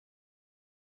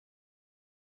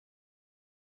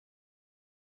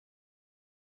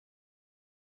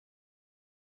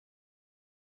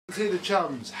Cleaner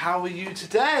chums, how are you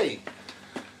today?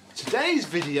 Today's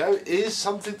video is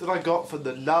something that I got from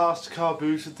the last car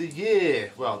boot of the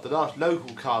year. Well, the last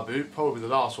local car boot, probably the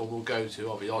last one we'll go to,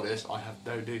 I'll be honest. I have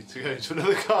no need to go to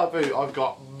another car boot. I've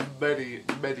got many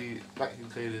vacuum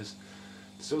cleaners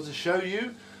still to show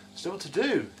you, still to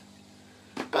do.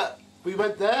 But we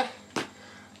went there,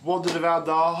 wandered around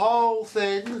the whole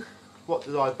thing. What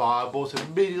did I buy? I bought a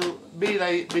Miele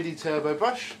mini turbo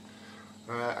brush,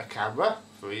 a camera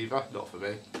for Eva, not for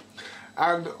me.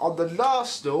 And on the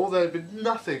last stall there had been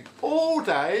nothing all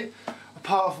day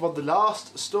apart from on the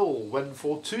last stall when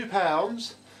for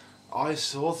 £2 I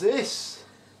saw this.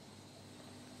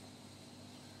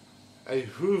 A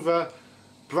Hoover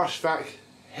BrushVac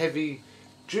heavy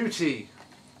duty.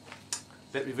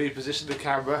 Let me reposition the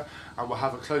camera and we'll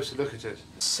have a closer look at it.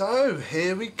 So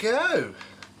here we go.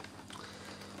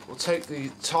 We'll take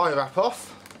the tie wrap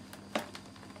off.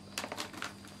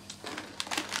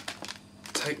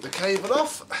 Take the cable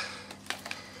off,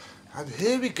 and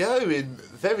here we go in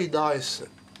very nice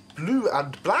blue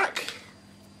and black.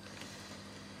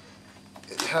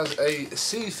 It has a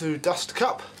see-through dust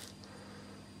cup,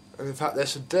 and in fact there's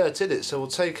some dirt in it, so we'll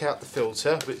take out the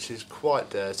filter, which is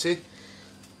quite dirty.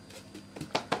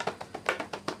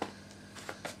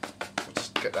 I'll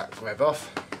just get that grab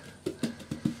off.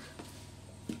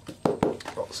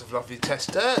 Lots of lovely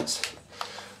test dirt.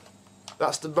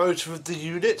 That's the motor of the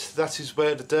unit, that is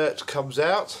where the dirt comes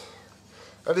out.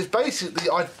 And it's basically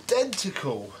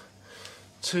identical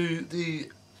to the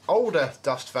older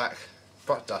BrushVac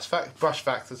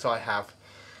that I have.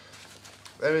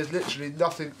 There is literally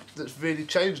nothing that's really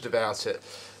changed about it.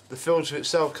 The filter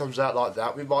itself comes out like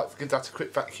that. We might give that a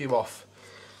quick vacuum off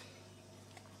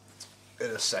in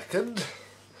a second.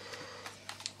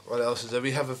 What else is there?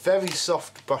 We have a very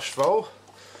soft brush roll.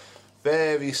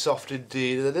 Very soft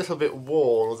indeed, and a little bit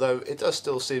worn, although it does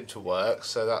still seem to work,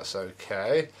 so that's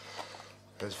okay.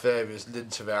 There's various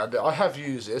lint around it. I have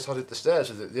used this, I did the stairs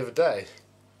with it the other day,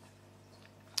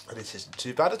 and it isn't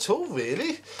too bad at all,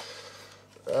 really.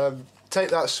 Take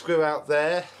that screw out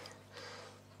there,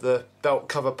 the belt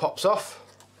cover pops off.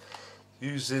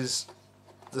 Uses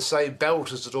the same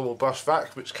belt as the normal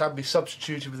BrushVac, which can be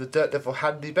substituted with a Dirt Devil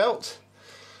handy belt,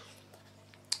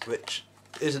 which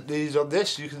isn't needed on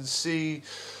this. You can see,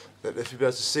 I don't know if you'll be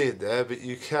able to see it there, but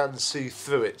you can see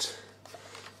through it.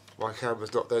 My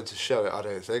camera's not going to show it, I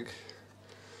don't think.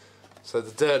 So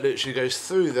the dirt literally goes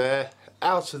through there,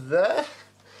 out of there,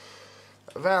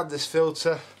 around this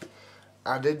filter,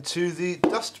 and into the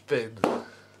dustbin.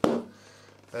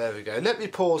 There we go. Let me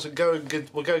pause and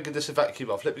we'll go and give this a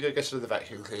vacuum off. Let me go get another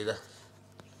vacuum cleaner.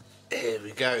 Here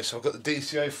we go. So I've got the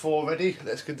DC04 ready.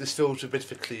 Let's give this filter a bit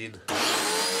of a clean.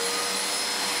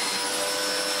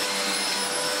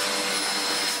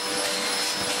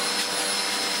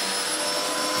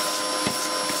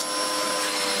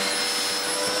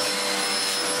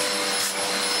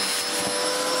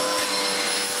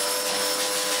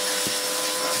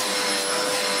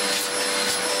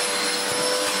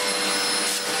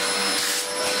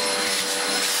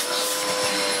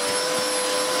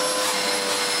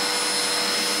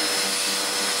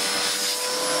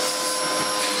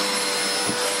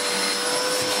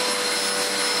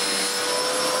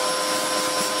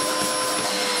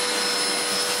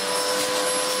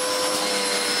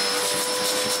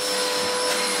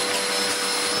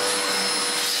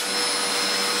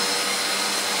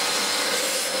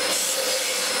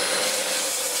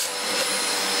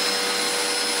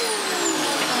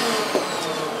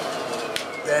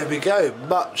 There we go,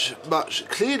 much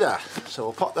cleaner. So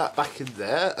we'll pop that back in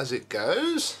there as it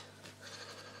goes.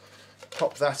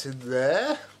 Pop that in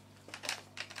there.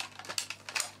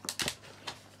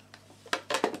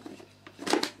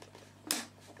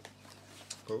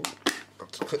 Oh,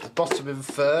 got to put the bottom in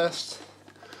first,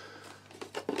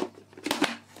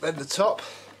 then the top,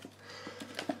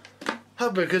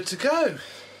 and we're good to go.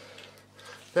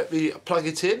 Let me plug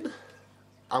it in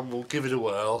and we'll give it a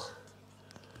whirl.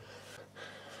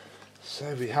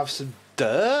 So we have some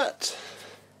dirt,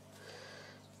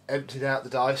 emptied out the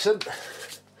Dyson.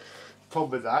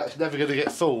 Problem with that, it's never going to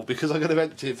get full because I'm going to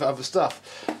empty it for other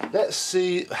stuff. Let's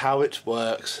see how it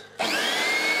works.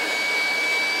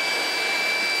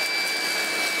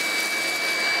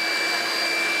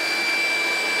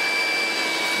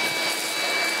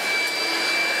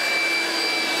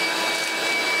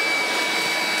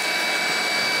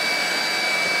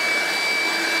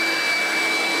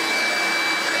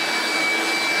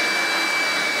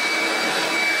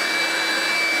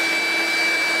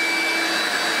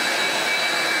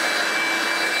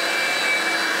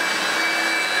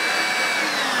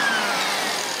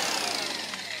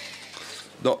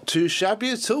 Not too shabby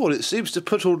at all. It seems to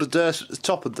put all the dirt at the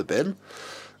top of the bin.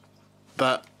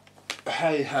 But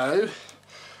hey ho.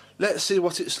 Let's see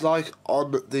what it's like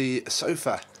on the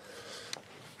sofa.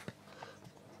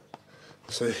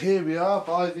 So here we are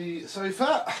by the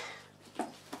sofa.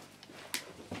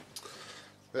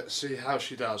 Let's see how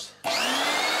she does.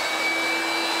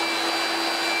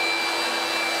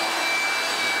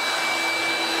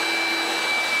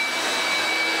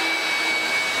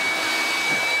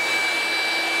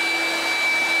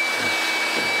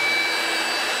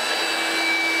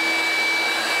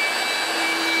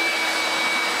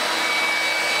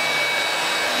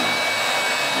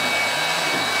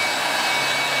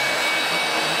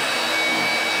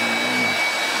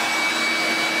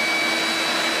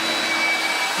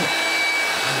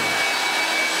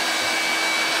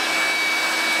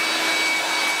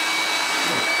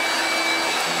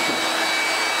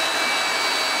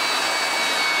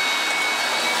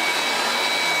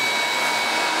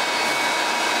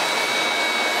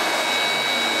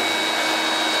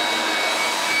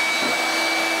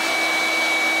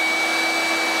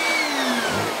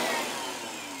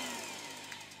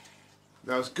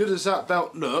 Now, as good as that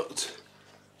belt looked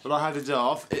when I had it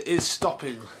off, it is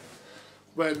stopping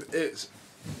when it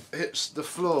hits the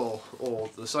floor or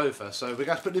the sofa. So we're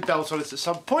going to put the belt on it at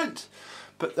some point,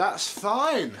 but that's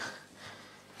fine.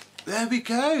 There we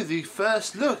go, the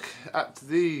first look at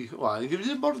the, well, I'll give you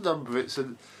the model number. It's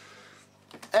an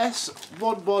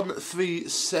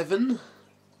S1137.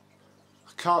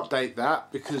 I can't date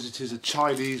that because it is a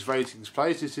Chinese ratings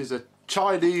plate. It is a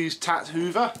Chinese tat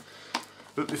Hoover,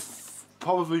 but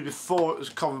probably before it was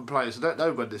commonplace. I don't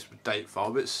know when this would date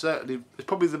from. It's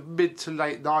probably the mid to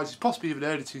late 90s, possibly even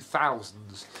early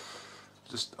 2000s.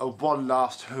 Just a one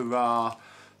last hurrah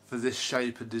for this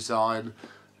shape and design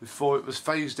before it was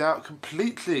phased out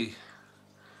completely.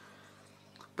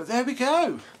 But there we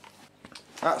go.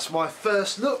 That's my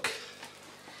first look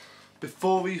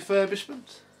before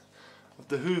refurbishment of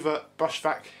the Hoover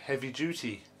BrushVac Heavy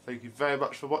Duty. Thank you very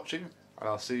much for watching, and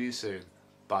I'll see you soon.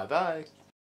 Bye bye.